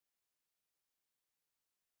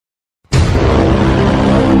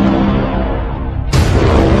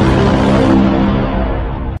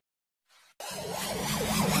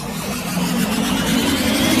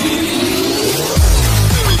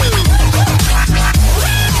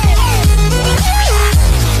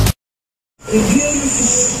Kulat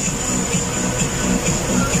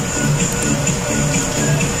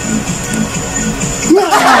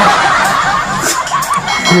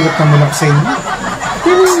naman ako sa inyo.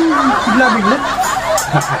 Bigla-bigla.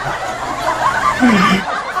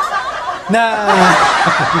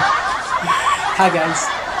 Hi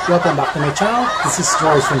guys, welcome back to my channel. This is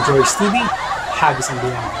George from Dyordztv. Hagis and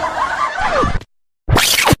BM.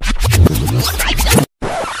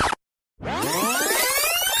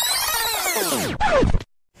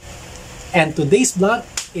 And today's vlog,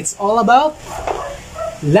 it's all about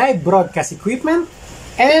live broadcast equipment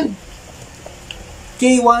and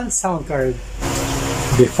K1 Soundcard.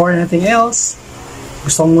 Before anything else,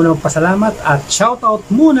 gusto ko muna magpasalamat at shoutout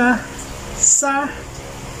muna sa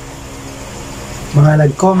mga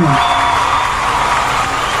nag-comment.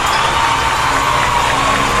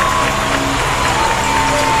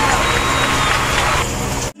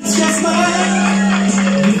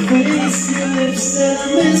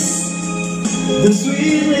 The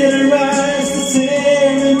sweet little eyes, the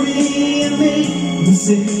ceremony and me, the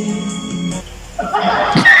same.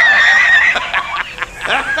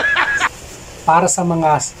 Para sa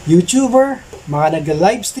mga YouTuber, mga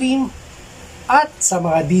nag-livestream, at sa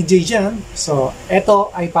mga DJ dyan, so ito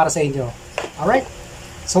ay para sa inyo. Alright?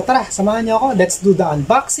 So tara, samahan niyo ako. Let's do the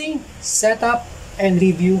unboxing, setup, and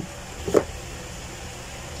review.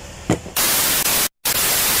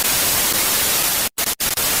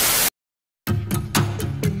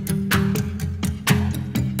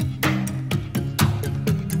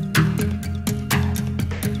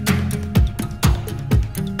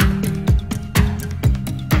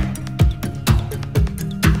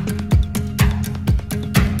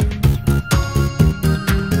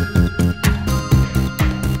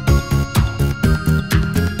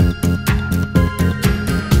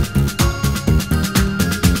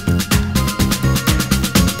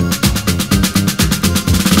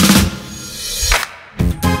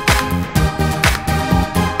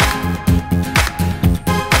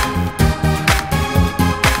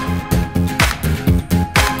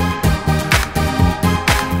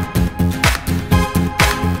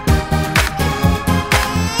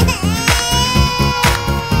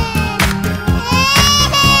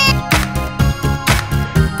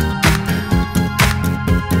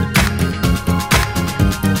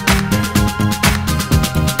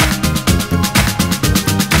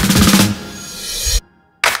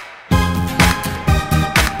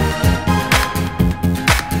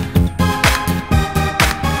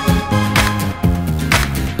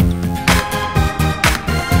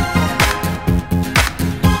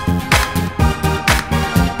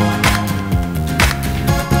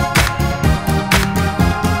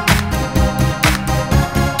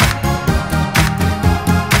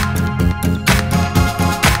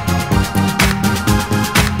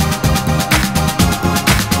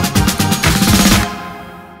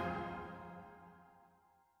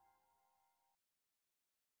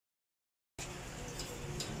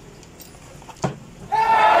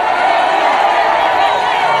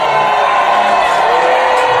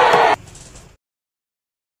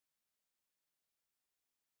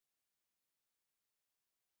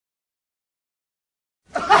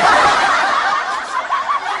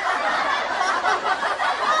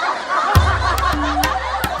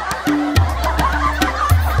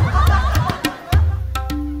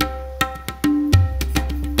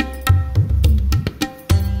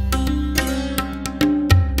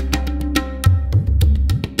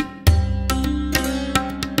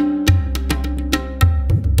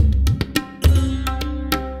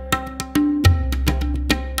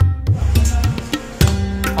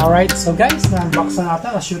 Alright, so guys, na-unbox na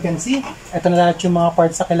natin. As you can see, ito na lahat yung mga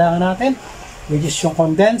parts na kailangan natin, which is yung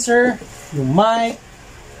condenser, yung mic,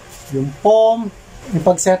 yung foam, yung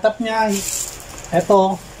pag-setup niya,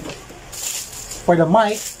 ito, for the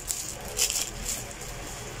mic.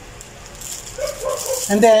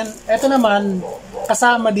 And then, ito naman,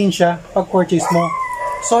 kasama din siya pag-purchase mo.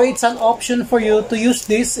 So, it's an option for you to use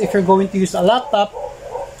this if you're going to use a laptop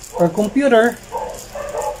or computer.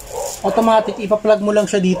 Automatic, ipa-plug mo lang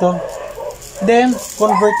siya dito. Then,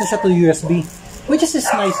 convert na siya to USB. Which is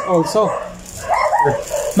nice also.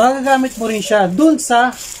 Magagamit mo rin siya dun sa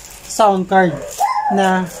Soundcard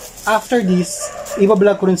na after this,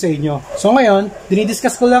 ipa-vlog ko rin sa inyo. So ngayon,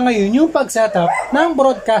 dinidiscuss ko lang ngayon yung pag-setup ng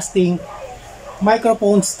broadcasting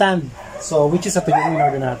microphone stand. So, which is ito yung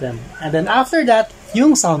in-order natin. And then after that,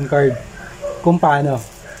 yung Soundcard. Kung paano.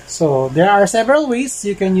 So, there are several ways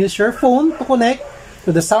you can use your phone to connect to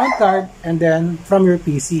the sound card and then from your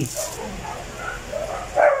PC.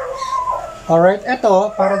 Alright, eto,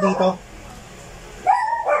 para dito.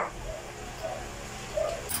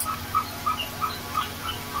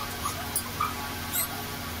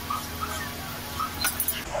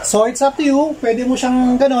 So, it's up to you. Pwede mo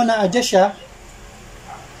siyang gano'n, na-adjust siya.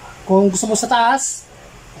 Kung gusto mo sa taas,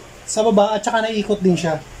 sa baba, at saka naiikot din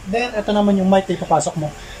siya. Then, ito naman yung mic na ipapasok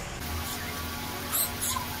mo.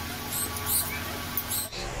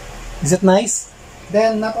 Is it nice?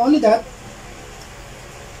 Then, not only that,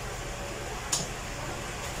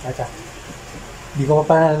 hindi ko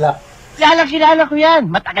pa panalak. Kilala ko yan.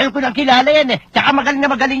 Matagal ko nang kilala yan eh. Tsaka magaling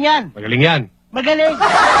na magaling yan. Magaling yan. Magaling.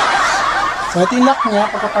 So, ito yung lock niya.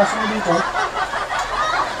 Pagkapasok mo dito.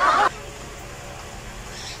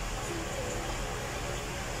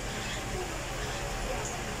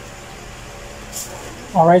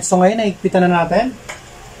 Alright, so ngayon, naigpitan na natin.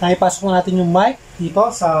 Naipasok na natin yung mic dito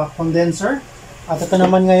sa condenser. At ito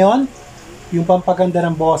naman ngayon, yung pampaganda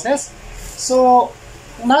ng boses. So,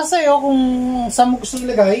 nasa iyo kung saan mo gusto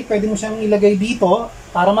ilagay. Pwede mo siyang ilagay dito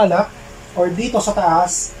para malak. Or dito sa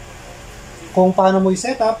taas. Kung paano mo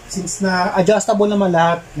i-setup. Since na adjustable naman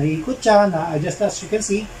lahat. Naiikot siya, na-adjust as you can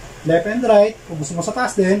see. Left and right. Kung gusto mo sa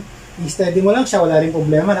taas din, i-steady mo lang siya. Wala rin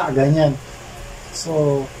problema na ganyan.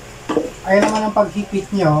 So, ayan naman ang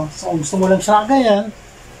paghipit nyo. So, kung gusto mo lang siya ganyan.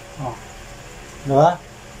 Oh. Diba?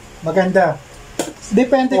 Maganda.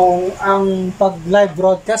 Depende kung ang pag-live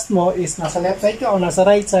broadcast mo is nasa left side ka o nasa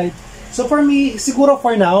right side. So for me, siguro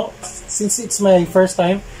for now, since it's my first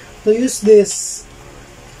time to use this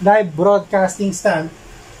live broadcasting stand,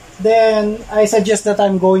 then I suggest that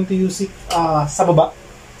I'm going to use it sa baba.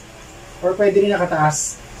 Or pwede rin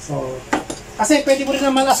nakataas. So, kasi pwede mo rin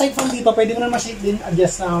naman, aside from dito, pwede mo naman siya din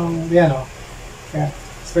adjust ng, yan o. Okay.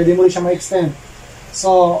 So, pwede mo rin siya ma-extend.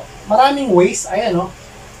 So, maraming ways. Ayan, no?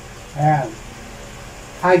 Ayan.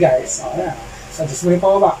 Hi, guys. O, ayan. So, just mo rin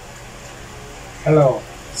pababa. Hello.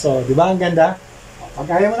 So, di ba ang ganda? Pag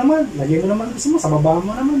kaya mo naman, lagay mo naman gusto mo, sa baba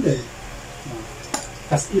mo naman din.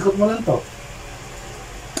 Tapos, ikot mo lang to.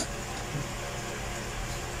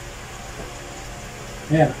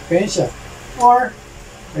 Ayan, kaya siya. Or,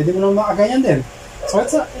 pwede mo naman makaganyan din. So,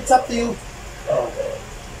 it's up to you.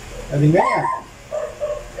 Pwede ganyan.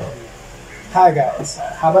 Hi guys,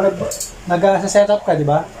 habang nag-setup ka, di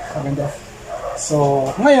ba? Maganda. So,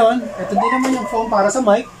 ngayon, ito din naman yung phone para sa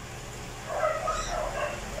mic.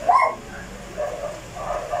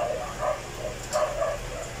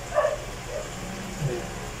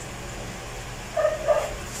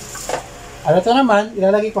 At ito naman,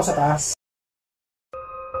 ilalagay ko sa taas.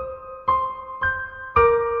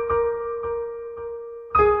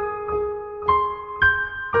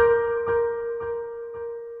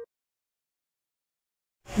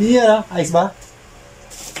 Yeah, ayos ba?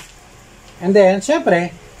 And then, syempre,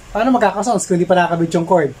 paano magkakasounds kung hindi pa nakakabit yung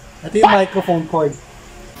cord? Ito yung microphone cord.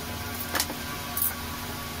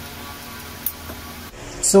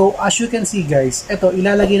 So, as you can see guys, ito,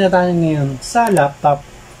 ilalagay na tayo ngayon sa laptop.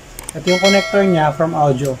 Ito yung connector niya from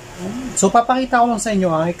audio. So, papakita ko lang sa inyo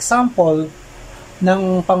ang example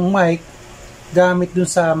ng pang mic gamit dun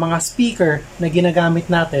sa mga speaker na ginagamit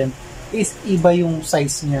natin is iba yung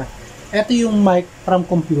size niya. Ito yung mic from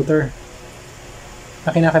computer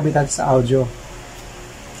na kinakabit natin sa audio.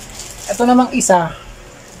 Ito namang isa,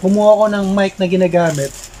 kumuha ko ng mic na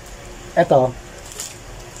ginagamit. Ito,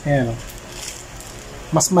 ayan o.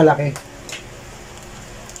 Mas malaki.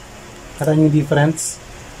 Kata nyo yung difference?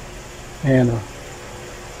 Ayan o.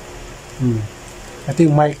 Ito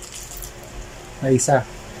yung mic na isa.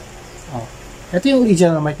 Oh. Ito yung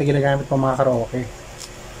original mic na ginagamit pang mga karaoke.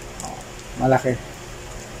 Oh. Malaki.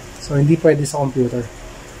 So, hindi pwede sa computer.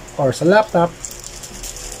 Or sa laptop.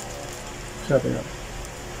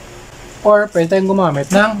 Or, pwede tayong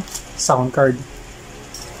gumamit ng Soundcard.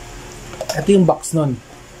 Ito yung box nun.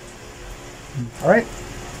 Alright.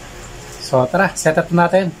 So, tara, set up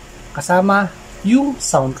natin. Kasama yung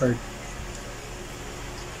Soundcard.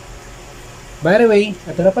 By the way,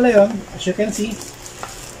 ito na pala yun. As you can see,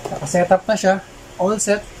 naka-set up na siya. All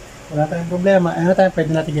set. Wala tayong problema. Ano tayo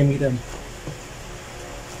pwede natin gamitin.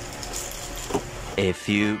 A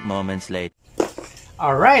few moments later.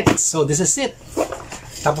 Alright, so this is it.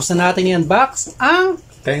 Tapos na natin i-unbox ang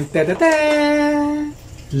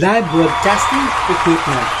live broadcasting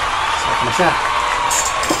equipment. So, ito na siya.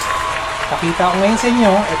 Pakita ko ngayon sa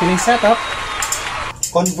inyo. Ito yung setup.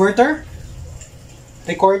 Converter.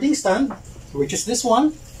 Recording stand, which is this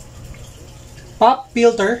one. Pop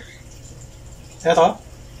filter. Ito.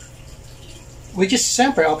 Which is,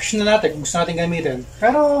 siyempre, optional natin kung gusto natin gamitin.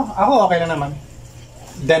 Pero, ako okay lang naman.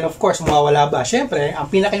 Then, of course, mawawala ba? Siyempre, ang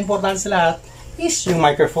pinaka-importante sa lahat is yung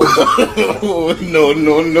microphone. No.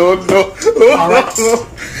 Alright.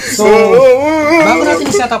 So, bago natin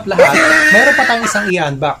i-setup lahat, meron pa tayong isang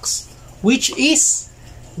i-unbox. Which is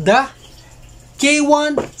the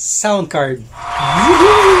K1 Soundcard.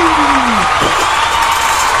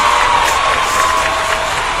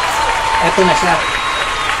 Ito na siya.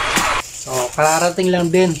 So, kararating lang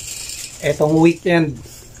din etong weekend.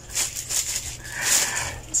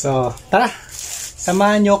 So, tara.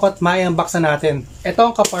 Samahan nyo ko at mai-unbox na natin. Ito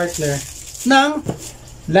ang kapartner ng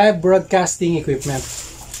live broadcasting equipment.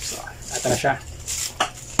 So, ito na siya.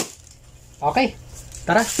 Okay.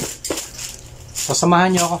 Tara. So,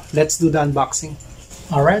 samahan nyo ako. Let's do the unboxing.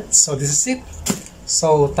 Alright. So, this is it.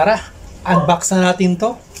 So, tara. Unbox na natin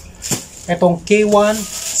to. Itong K1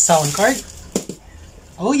 Soundcard.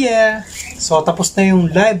 Oh yeah! So, tapos na yung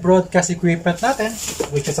live broadcast equipment natin,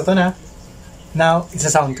 which is ito na. Now, it's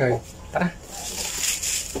a Soundcard. Tara!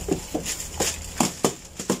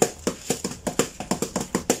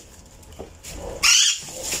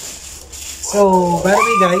 So, by the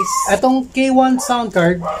way guys, itong K1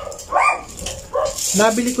 Soundcard,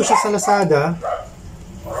 nabili ko siya sa Lazada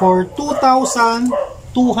for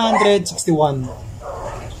 2,261.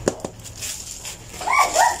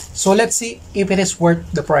 So let's see if it is worth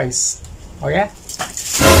the price. Okay?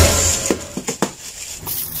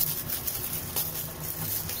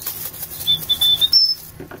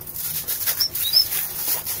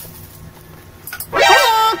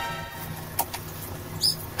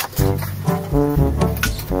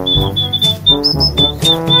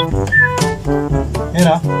 Yan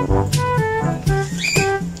na.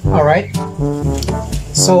 Alright.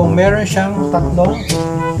 So meron siyang tatlong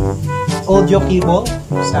audio cable.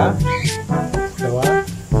 Isa, dalawa,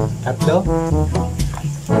 tatlo.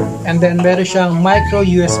 And then meron siyang micro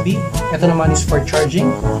USB. Ito naman is for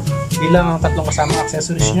charging. Bilang ang tatlong kasama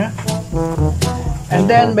accessories niya. And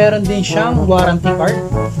then meron din siyang warranty card.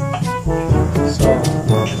 So,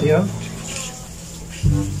 ito yun.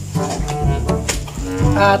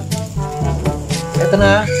 At ito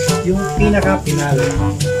na yung pinaka-pinalo.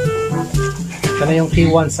 Ito na yung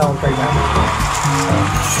K1 Soundcard natin.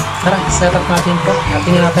 Tara, set up natin ito.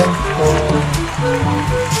 Tingnan natin kung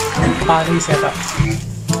paano yung setup.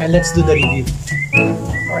 And let's do the review.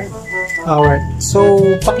 Alright. So,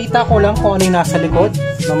 pakita ko lang kung ano yung nasa likod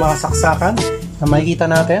ng mga saksakan na makikita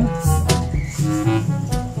natin.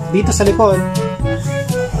 Dito sa likod,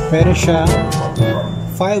 meron siyang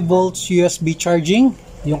 5 volts USB charging,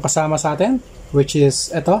 yung kasama sa atin, which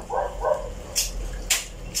is ito.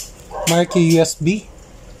 Micro USB.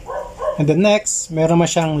 And then next, meron man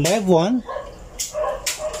siyang Live 1,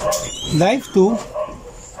 Live 2,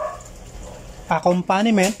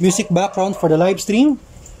 accompaniment, music background for the live stream,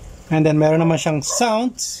 and then meron naman siyang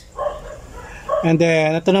sounds, and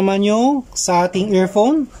then ito naman yung sa ating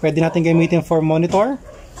earphone, pwede natin gamitin for monitor,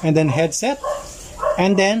 and then headset,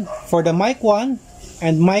 and then for the mic 1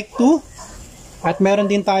 and mic 2, at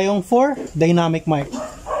meron din tayong for dynamic mic.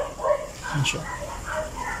 Yan siya.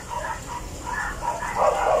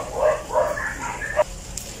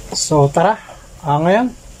 So, tara.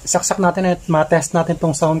 Ngayon, isaksak natin at ma-test natin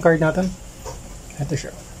itong sound card natin. Ito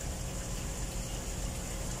siya.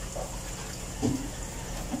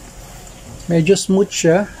 Medyo smooth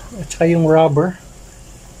siya. At saka yung rubber.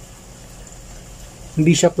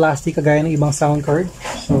 Hindi siya plastic kagaya ng ibang sound card.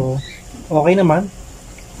 So, okay naman.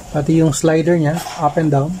 Pati yung slider niya, up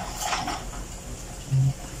and down.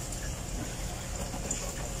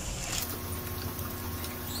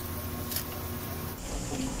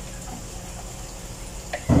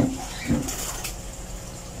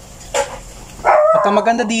 At ang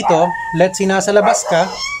maganda dito, let's say nasa labas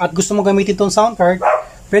ka at gusto mo gamitin itong sound card,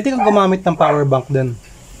 pwede kang gumamit ng power bank din.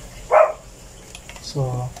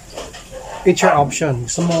 So, it's your option.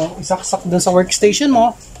 Gusto mo isaksak dun sa workstation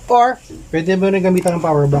mo, or pwede mo rin gamitin ng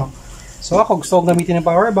power bank. So ako gusto ko gamitin ng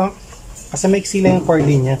power bank kasi may sila yung cord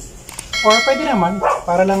din niya. Or pwede naman,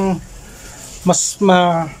 para lang mas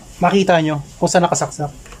makita nyo kung saan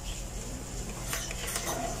nakasaksak.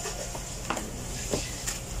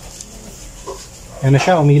 Yan na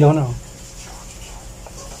siya, umilaw na.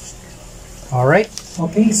 Alright.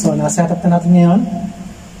 Okay, so na-setup na natin ngayon.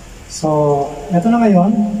 So, eto na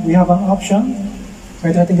ngayon. We have an option.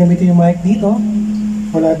 Pwede natin gamitin yung mic dito.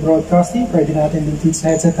 For live broadcasting, pwede natin din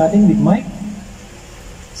sa headset natin with mic.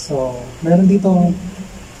 So, meron ditong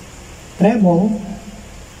treble,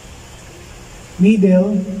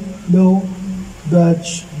 middle, low,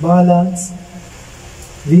 dodge, balance,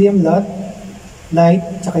 VM-LUT, light,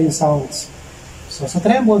 tsaka yung sounds. So, sa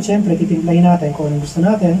treble, syempre, titimplayin natin kung anong gusto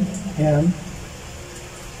natin. Ayan.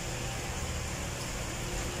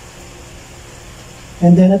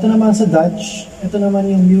 And then, ito naman sa dodge, ito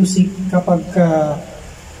naman yung music kapag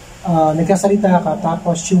nagkasalita ka,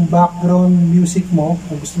 tapos yung background music mo,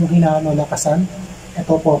 kung gusto mong hinaan o lakasan,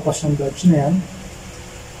 ito purpose ng dodge na yan.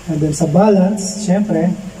 And then sa balance, syempre,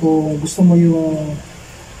 kung gusto mo yung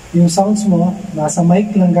sounds mo, nasa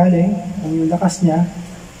mic lang galing, ang yung lakas niya,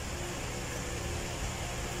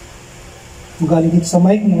 kung galing dito sa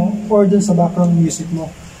mic mo, or dun sa background music mo,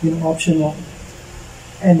 yung option mo.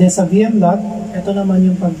 And then sa VM lot, ito naman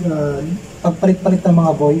yung pagpalit-palit ng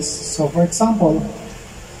mga voice. So for example,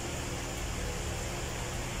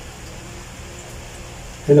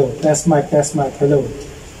 hello, test mic, hello.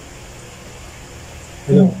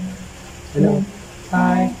 Hello. Hello.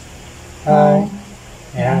 Hi. Hi.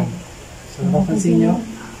 Ayan. So napapansin nyo,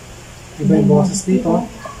 iba yung boses dito.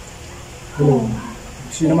 Hello.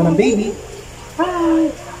 Gusto naman ng baby. Hi.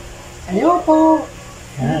 Ayaw po.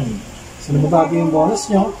 Ayan. So nababago yung boses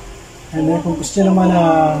nyo. And then kung gusto nyo naman na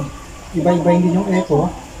iba-ibahin din yung echo,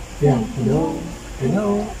 ayan. Hello.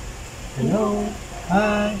 Hello. Hello.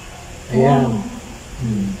 Hi. Ayan.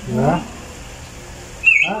 Diba?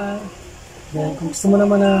 Hi. Then, kung gusto mo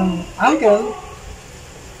naman ng uncle,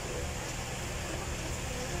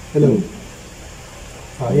 hello.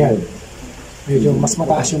 Ayan. Medyo mas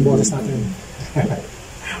mataas yung boses natin.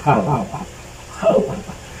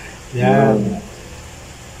 Yan.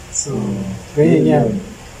 So, ganyan yan.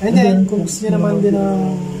 And then, kung gusto nyo naman din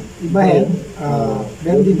ng ibahin,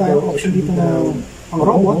 meron din tayong option dito ng pang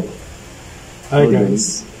robot. Hi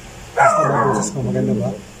guys. Basta ba boses ko? Maganda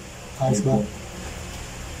ba? Ayos ba?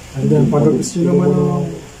 And then, pag gusto nyo naman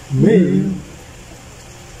ng mail,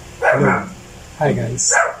 hello. Hi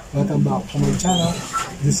guys. Welcome back to my channel.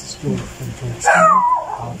 This is Joe from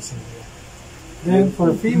Dyordztv. Then,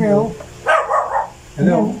 for female,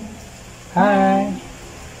 hello. Hi.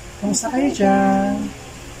 Kamusta kayo dyan?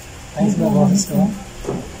 Ayos ba boses ko?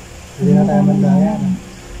 Hindi na tayo maglayan.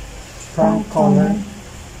 Front color.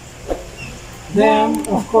 Then,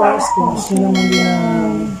 of course, kung gusto nyo naman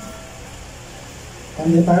din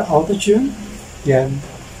hindi tayo auto-tune. Yan.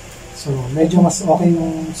 So, medyo mas okay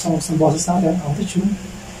yung songs ng boses natin, auto-tune.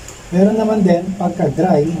 Meron naman din,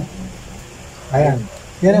 pagka-dry, ayan.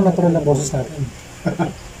 Yan ang natural na boses natin.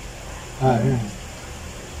 Ayan.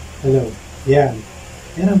 Hello. Yan.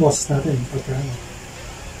 Yan ang boses natin. Pagka-dry.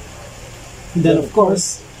 And then, of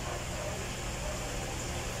course,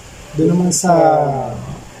 doon naman sa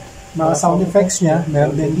mga sound effects niya,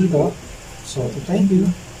 meron din dito. So, thank you.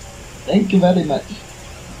 Thank you very much.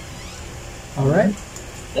 Alright.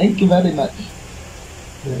 Thank you very much.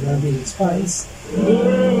 Then I'll be spice.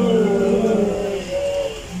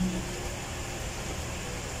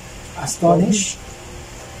 Astonish.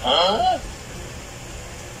 Huh?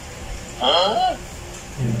 Huh?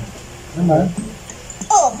 Yeah. Naman.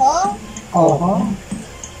 Oho. Oho.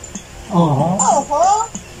 Oho. Oho.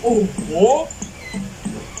 Oh?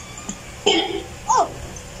 Oh.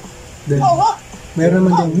 Then, Oho. meron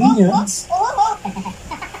naman yung minions. Oho.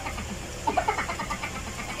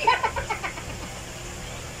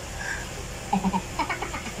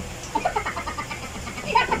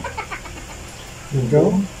 There you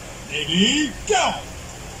go. Ready, go!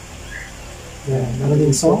 Yeah, meron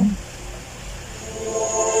din song.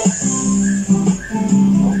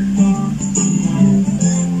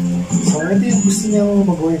 So, ito yung gusto niyo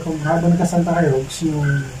mag-uwi kung habang nakasalta kayo, gusto nyo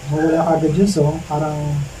mawala ka agad yung song, parang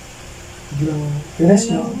biglang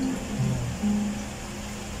finish nyo.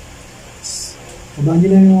 Habang nyo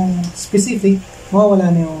lang yung specific,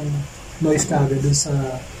 mawawala na yung noise ka agad dun sa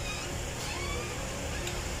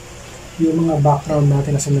yung mga background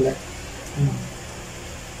natin na sinulek.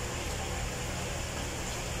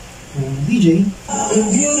 DJ.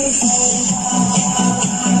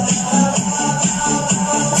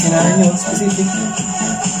 Kasi narin yun, specific.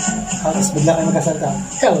 Tapos bigla kayo magkasalta.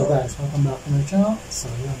 Hello guys, welcome back to my channel. So,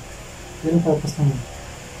 yun. Yun ang purpose naman.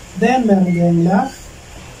 Then, meron din laugh.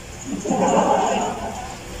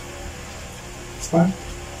 Spark.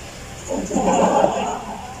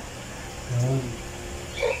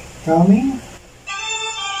 Calming.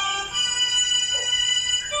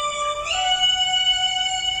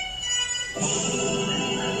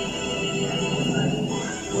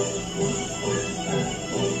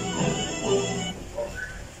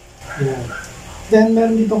 Yeah. Then,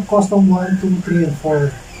 meron ditong custom 1, 2, 3, and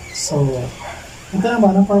 4. So, ito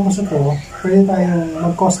naman, ang purpose ito, pwede tayong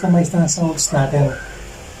mag-customize na sounds natin.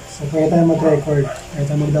 So, pwede tayong mag-record, pwede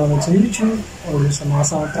tayong mag-download sa YouTube, or sa mga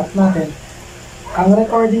soundtrack natin. Ang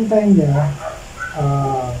recording time niya,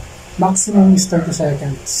 maximum is 30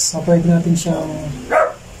 seconds. So, pwede natin siyang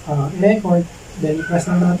i-record, then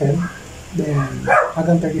i-press lang natin, then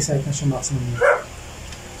hanggang 30 seconds yung maximum niya.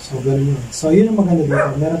 So, gano'n yun. So, yun ang maganda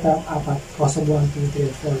dito. Meron tayong 4, custom 1, 2,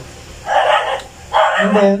 3, 4.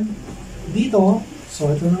 And then, dito, So,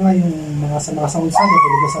 ito na nga yung mga sounds natin,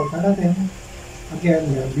 talaga Soundcard natin. Again,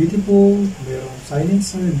 mayroong beautiful, mayroong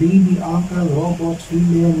silencer, baby, uncle, robot,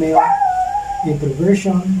 female, male,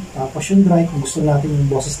 introversion, tapos yung dry, kung gusto natin yung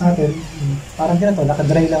boses natin, parang ganito,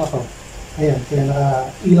 naka-dry lang ako. Ayan, kaya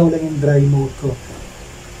naka-ilaw lang yung dry mode ko.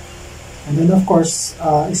 And then of course,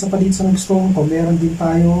 isa pa dito sa nagustuhan ko, meron din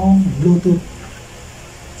tayong Bluetooth.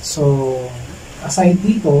 So, aside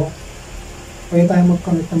dito, pwede tayo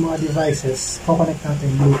mag-connect ng mga devices. Ko-connect natin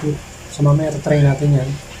yung Bluetooth. So, mamaya try natin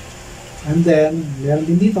yan. And then, meron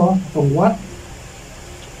din dito, itong Watt.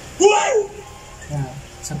 Yan,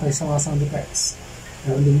 isa tayo sa mga sound effects.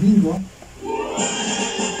 Meron din bingo.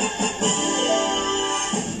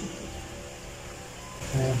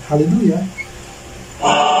 And hallelujah.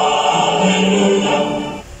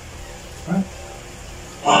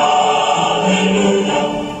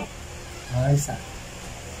 Isa.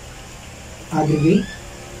 Aggregate.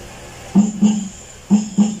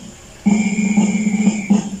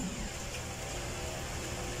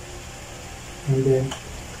 And then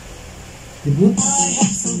debut.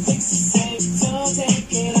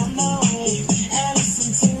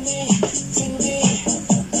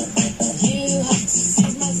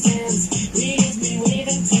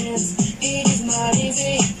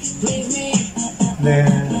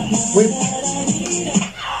 Then whip.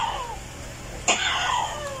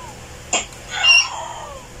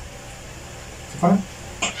 Huh?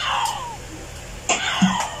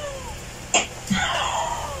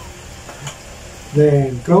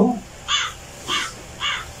 Then go.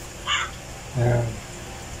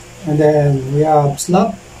 And then we have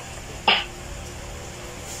slap.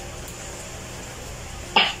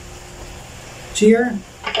 Cheer.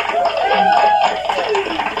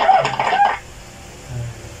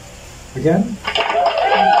 Again.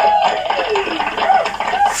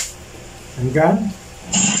 And gun.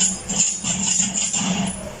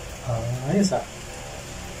 Ayos ah.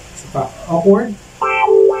 Isa pa. Awkward.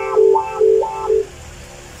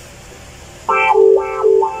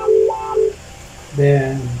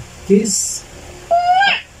 Then, kiss.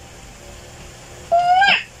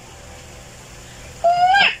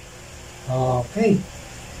 Okay.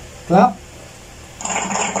 Clap.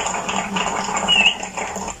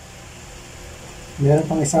 Meron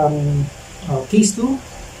pang isang kiss to.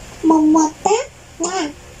 Mamata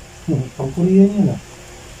na. Pang-Korean yun ah.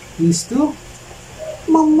 Kiss 2.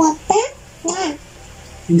 Mamata na.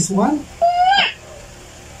 Kiss 1.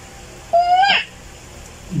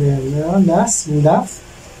 Then, last, yung laugh.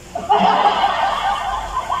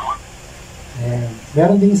 Ayan.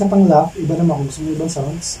 Meron din isa pang laugh. Iba naman kung gusto mo ibang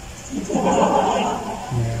sounds.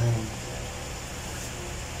 Ayan.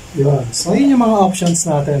 Yun. So, yun yung mga options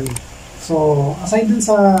natin. So, aside dun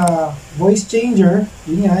sa voice changer,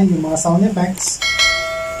 yun nga, yung mga sound effects.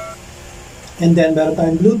 And then, meron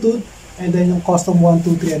tayong Bluetooth. And then, yung custom 1,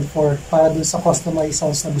 2, 3, and 4 para dun sa customized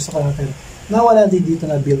sounds na gusto ka natin na wala din dito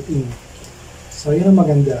na built-in. So, yun ang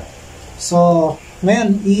maganda. So,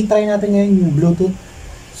 ngayon, i-try natin ngayon yung Bluetooth.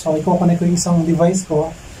 So, i-connect ko yung isang device ko.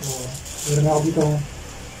 So, meron ako dito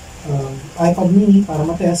iPad mini para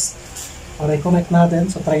matest. Para i-connect natin.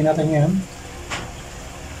 So, try natin ngayon.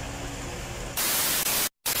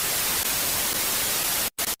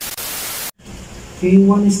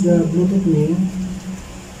 K1 is the Bluetooth name.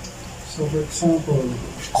 So, for example,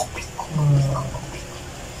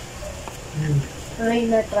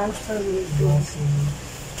 Reyna transfer video.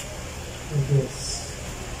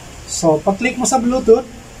 So, pag-click mo sa Bluetooth,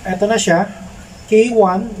 eto na siya.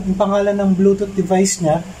 K1, yung pangalan ng Bluetooth device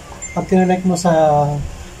niya. Pag kinonect mo sa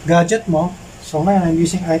gadget mo, so ngayon, I'm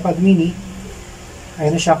using iPad mini.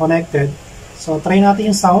 Ayun na siya, connected. So, try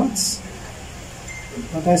natin yung sounds.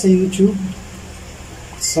 Punta tayo sa YouTube.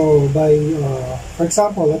 So, by, for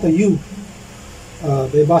example, ito U.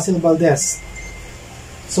 By Basil Valdez.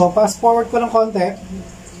 So, fast forward ko ng konti.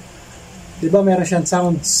 Diba, meron siyang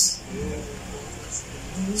sounds.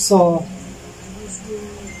 So,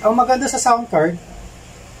 ang maganda sa Soundcard,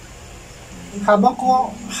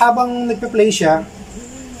 habang nagpe-play siya,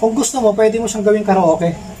 kung gusto mo, pwede mo siyang gawing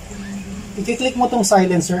karaoke. I-click mo tong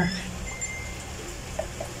silencer.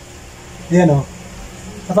 Ayan o.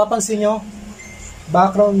 Napapansin nyo,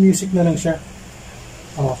 background music na lang siya.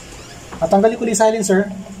 O. At tanggalin ko yung silencer.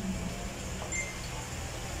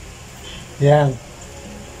 Ayan.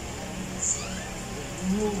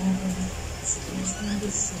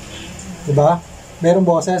 Diba? Merong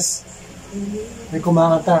boses. May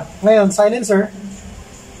kumakanta. Ngayon, silencer.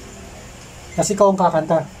 Kasi ikaw ang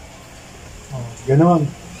kakanta. Oh, ganon.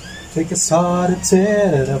 Take a shot at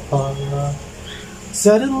it apart.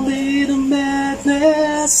 Suddenly the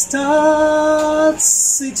madness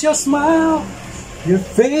starts. It's your smile Your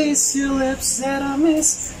face, your lips that I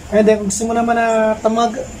miss. And then, kung gusto mo naman na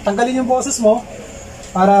tanggalin yung boses mo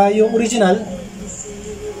para yung original,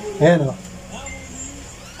 ayan o.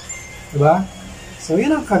 Diba? So,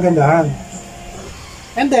 yun ang kagandahan.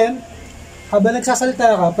 And then, habang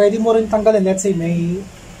nagsasalita ka, pwede mo rin tanggalin. Let's say, may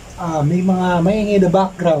mga maingay na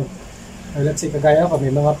background. Let's say, kagaya ako,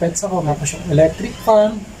 may mga pets ako, tapos yung electric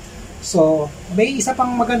fan. So, may isa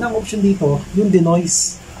pang magandang option dito, yung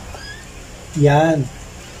denoise. Yan.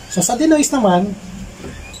 So, sa denoise naman,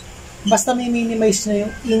 basta may minimize na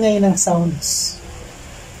yung ingay ng sounds.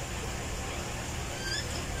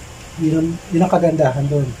 Yun ang kagandahan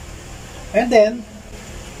doon. And then,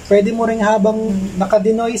 pwede mo rin habang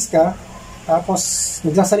naka-denoise ka, tapos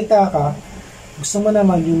nagsasalita ka, gusto mo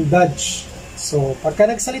naman yung dodge. So, pagka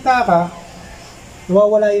nagsalita ka,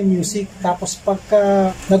 nawawala yung music. Tapos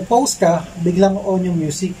pagka nag-pause ka, biglang on yung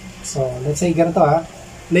music. So, let's say ganito ha.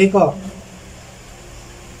 Play ko.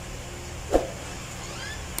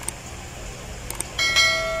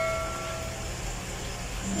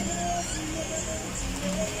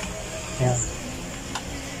 Ayan.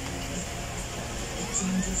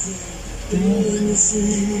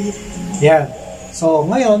 Yan. So,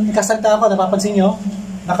 ngayon, kasalita ako, napapansin nyo,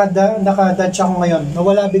 naka-dodge ako ngayon.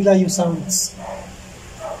 Nawala bigla yung sounds.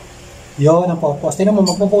 Yun ang purpose. Tingnan mo,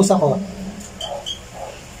 magpo-pause ako.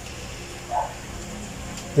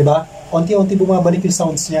 Diba? Unti-unti bumabalik yung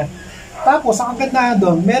sounds niya. Tapos, ang kagandahan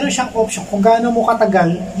doon, meron siyang option kung gaano mo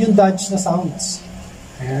katagal yung dodge na sounds.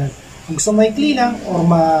 Ayan. Kung gusto mo maikli lang o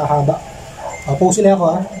mahaba. Pause ulit ako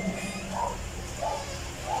ha.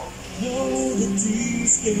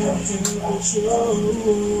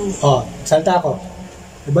 Salta ako.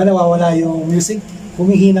 Diba nawawala yung music?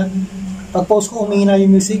 Humihina. Pag pause ko, humihina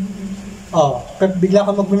yung music. Bigla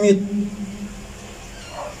ka mag-mute.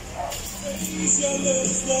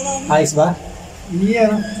 Ayos ba?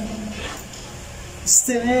 Yeah.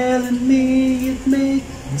 Still in me, it make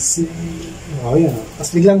me see. Yan.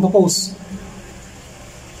 Tapos biglang pa-pause.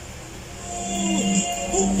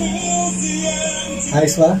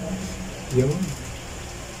 Ayos ba? Yun.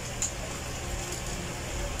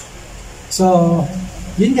 So,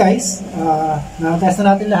 yun guys. Na-test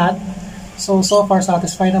na natin lahat. So far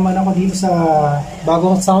satisfied naman ako dito sa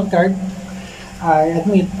bagong sound card. I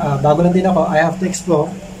admit, bago lang din ako, I have to explore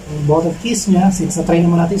both of keys niya since na-try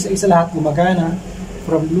naman natin isa lahat gumagana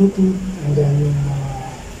from Bluetooth, and then yung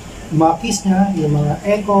mga keys niya, yung mga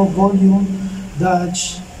echo, volume,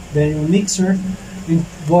 dodge, then yung mixer, yung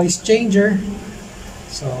voice changer.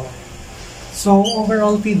 So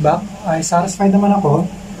overall feedback, ay satisfied naman ako.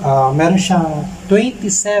 Meron siyang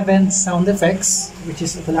 27 sound effects, which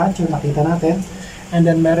is ito lahat yung nakita natin. And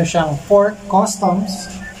then meron siyang 4 customs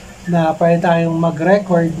na pwede tayong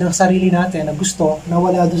mag-record ng sarili natin na gusto na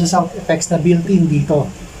wala doon sa sound effects na built-in dito.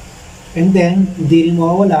 And then, hindi rin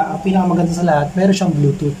mawawala. Ang pinakamaganda sa lahat, meron siyang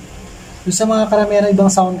Bluetooth. Doon sa mga karamihan ng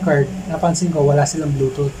ibang sound card, napansin ko, wala silang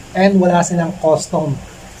Bluetooth. And wala silang custom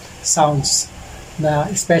sounds na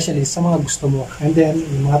especially sa mga gusto mo. And then,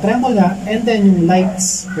 yung mga tremble na, and then yung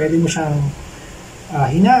lights, pwede mo siyang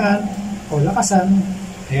hinaan o lakasan.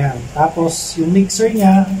 Ayan. Tapos, yung mixer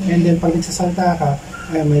niya, and then pag nagsasalta ka,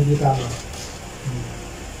 ayan, may dito ako.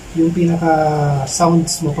 Yung pinaka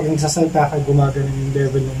sounds mo, pag nagsasalta ka, gumagana yung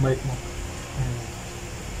level ng mic mo. Ayan.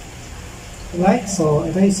 Right? So,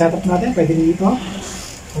 ito yung setup natin. Pwede dito.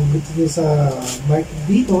 Kung dito sa mic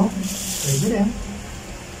dito, pwede rin.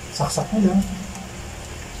 Saksak mo lang.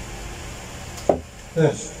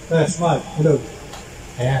 Yes, Mike. Hello.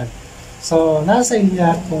 Ayan. So, nasa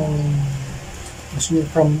inyo kung gusto nyo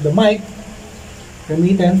from the mic,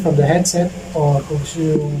 gamitin from the headset, or kung gusto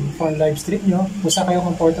nyo for live stream nyo, kung saan kayo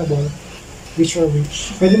comfortable, which or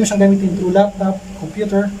which. Pwede mo siyang gamitin through laptop,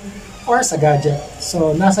 computer, or sa gadget.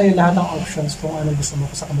 So, nasa iyo lahat ng options kung ano gusto mo,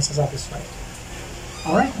 kung saan ka masasatisfy.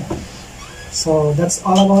 Alright. So, that's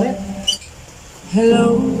all about it.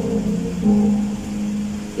 Hello,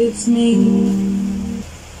 it's me.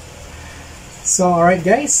 So, alright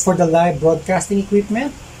guys, for the live broadcasting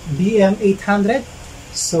equipment, BM-800.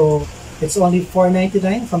 So, it's only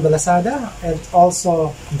 $499 from the Lazada. And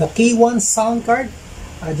also, the K1 sound card,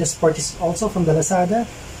 I just purchased also from the Lazada.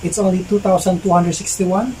 It's only $2,261,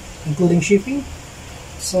 including shipping.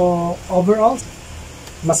 So, overall,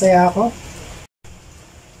 masaya ako.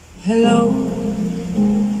 Hello,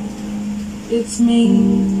 it's me.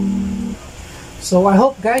 So I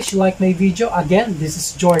hope guys you like my video. Again, this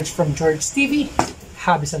is George from Dyordztv.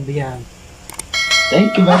 Habis and beyond.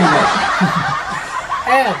 Thank you very much.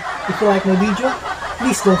 And if you like my video,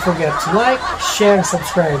 please don't forget to like, share, and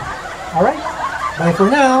subscribe. Alright? Bye for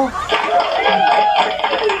now.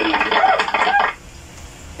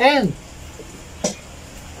 And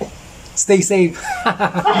stay safe.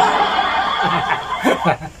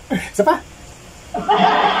 Isa pa.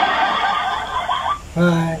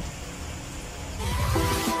 Bye.